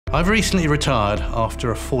I've recently retired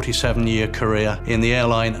after a 47-year career in the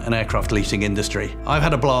airline and aircraft leasing industry. I've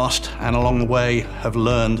had a blast and along the way have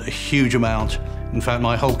learned a huge amount. In fact,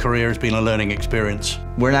 my whole career has been a learning experience.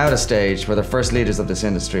 We're now at a stage where the first leaders of this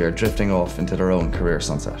industry are drifting off into their own career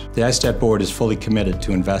sunset. The ISTAT board is fully committed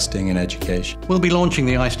to investing in education. We'll be launching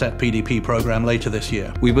the ISTAT PDP program later this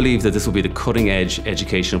year. We believe that this will be the cutting-edge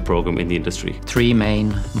educational program in the industry. 3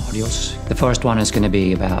 main modules. The first one is going to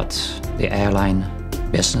be about the airline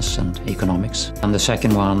business and economics. And the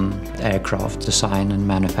second one, aircraft design and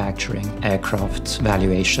manufacturing, aircraft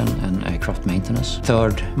valuation and aircraft maintenance.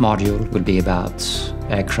 Third module will be about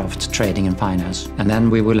aircraft trading and finance. And then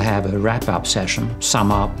we will have a wrap-up session,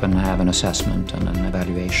 sum up and have an assessment and an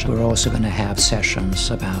evaluation. We're also going to have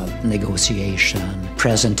sessions about negotiation,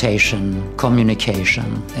 presentation,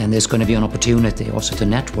 communication, and there's going to be an opportunity also to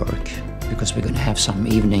network, because we're going to have some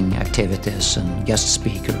evening activities and guest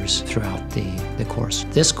speakers throughout the course.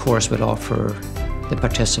 This course will offer the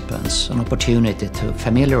participants an opportunity to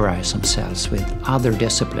familiarize themselves with other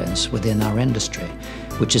disciplines within our industry,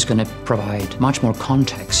 which is going to provide much more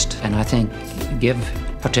context and I think give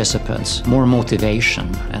participants more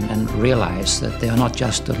motivation and realize that they are not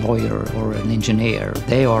just a lawyer or an engineer.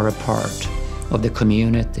 They are a part of the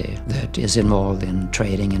community that is involved in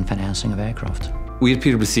trading and financing of aircraft. We at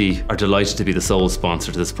PwC are delighted to be the sole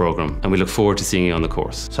sponsor to this program, and we look forward to seeing you on the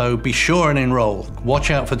course. So be sure and enroll.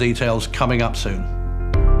 Watch out for details coming up soon.